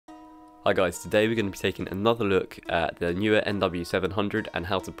Hi guys, today we're going to be taking another look at the Neewer NW-700 and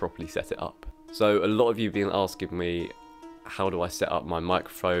how to properly set it up. So a lot of you have been asking me, how do I set up my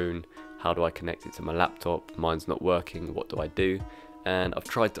microphone, how do I connect it to my laptop, mine's not working, what do I do? And I've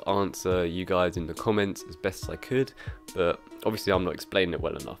tried to answer you guys in the comments as best as I could, but obviously I'm not explaining it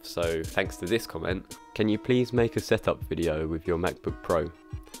well enough, so thanks to this comment, can you please make a setup video with your MacBook Pro?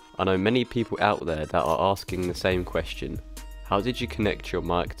 I know many people out there that are asking the same question. How did you connect your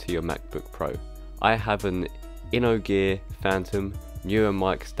mic to your MacBook Pro? I have an InnoGear Phantom Neewer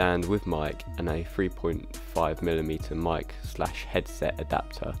mic stand with mic and a 3.5mm mic / headset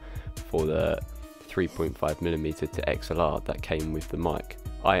adapter for the 3.5mm to XLR that came with the mic.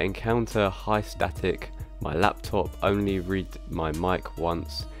 I encounter high static, my laptop only read my mic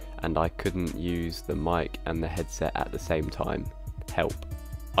once and I couldn't use the mic and the headset at the same time. Help.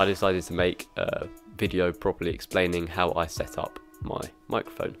 I decided to make a video properly explaining how I set up my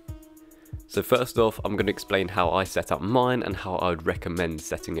microphone. So first off, I'm going to explain how I set up mine and how I would recommend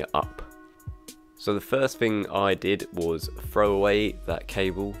setting it up. So the first thing I did was throw away that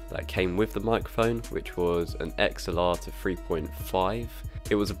cable that came with the microphone, which was an XLR to 3.5.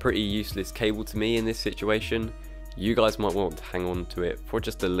 It was a pretty useless cable to me in this situation. You guys might want to hang on to it for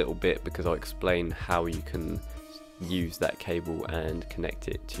just a little bit because I'll explain how you can use that cable and connect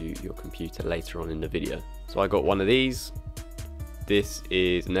it to your computer later on in the video. So I got one of these. This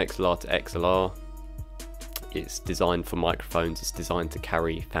is an XLR to XLR. It's designed for microphones, it's designed to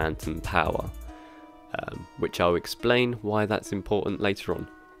carry phantom power, which I'll explain why that's important later on.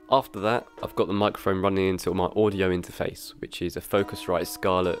 After that, I've got the microphone running into my audio interface, which is a Focusrite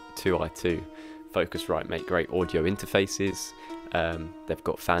Scarlett 2i2. Focusrite make great audio interfaces, they've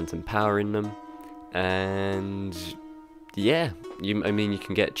got phantom power in them, and yeah, you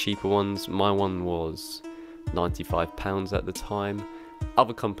can get cheaper ones. My one was £95 at the time.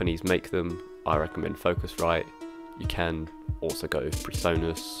 Other companies make them. I recommend Focusrite. You can also go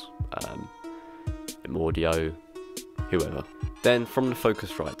PreSonus, Audio, whoever. Then from the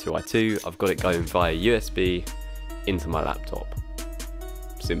Focusrite 2i2, I've got it going via USB into my laptop.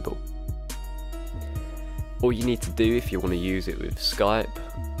 Simple. All you need to do if you want to use it with Skype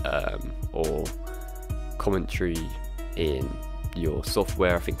or commentary in your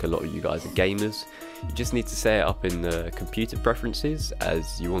software, I think a lot of you guys are gamers, you just need to set it up in the computer preferences,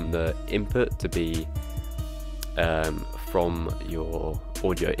 as you want the input to be from your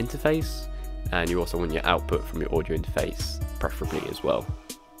audio interface, and you also want your output from your audio interface preferably as well.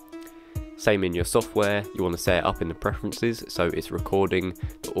 Same in your software, you want to set it up in the preferences so it's recording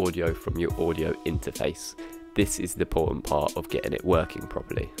the audio from your audio interface. This is the important part of getting it working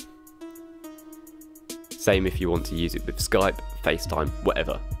properly. Same if you want to use it with Skype, FaceTime,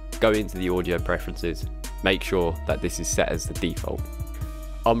 whatever. Go into the audio preferences, make sure that this is set as the default.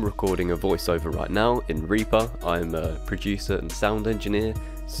 I'm recording a voiceover right now in Reaper. I'm a producer and sound engineer,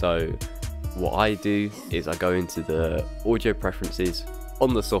 so what I do is I go into the audio preferences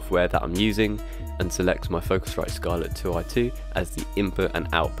on the software that I'm using and select my Focusrite Scarlett 2i2 as the input and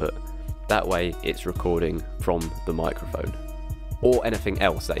output. That way it's recording from the microphone, or anything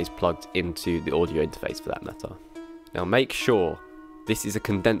else that is plugged into the audio interface for that matter. Now make sure this is a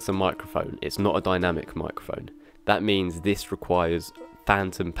condenser microphone, it's not a dynamic microphone. That means this requires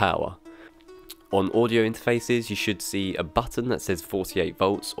phantom power. On audio interfaces you should see a button that says 48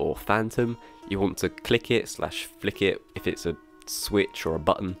 volts or phantom. You want to click it / flick it if it's a switch or a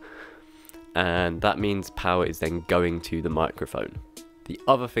button, and that means power is then going to the microphone. The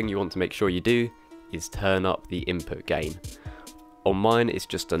other thing you want to make sure you do is turn up the input gain. On mine it's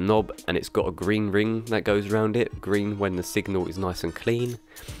just a knob and it's got a green ring that goes around it. Green when the signal is nice and clean,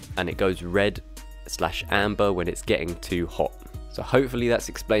 and it goes red / amber when it's getting too hot. So hopefully that's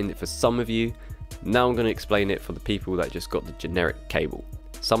explained it for some of you. Now I'm going to explain it for the people that just got the generic cable.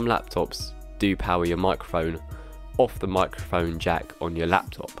 Some laptops do power your microphone off the microphone jack on your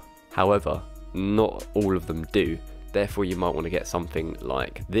laptop. However, not all of them do. Therefore you might want to get something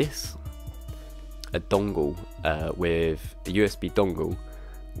like this. A dongle with a USB dongle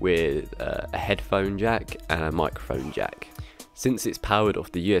with a headphone jack and a microphone jack. Since it's powered off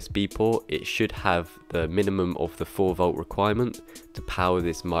the USB port, it should have the minimum of the 4V requirement to power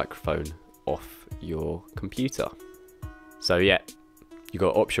this microphone off your computer. So yeah, you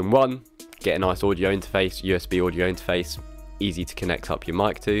got option 1, get a nice audio interface, USB audio interface, easy to connect up your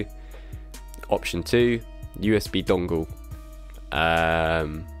mic to. Option 2, USB dongle.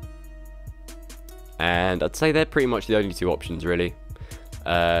 And I'd say they're pretty much the only two options really.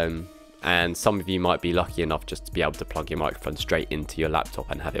 And some of you might be lucky enough just to be able to plug your microphone straight into your laptop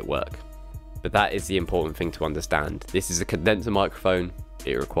and have it work. But that is the important thing to understand. This is a condenser microphone.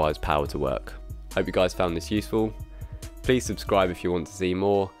 it requires power to work. Hope you guys found this useful. Please subscribe if you want to see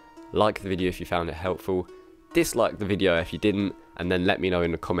more, like the video if you found it helpful, dislike the video if you didn't, and then let me know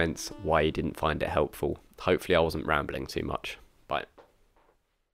in the comments why you didn't find it helpful. Hopefully I wasn't rambling too much. Bye.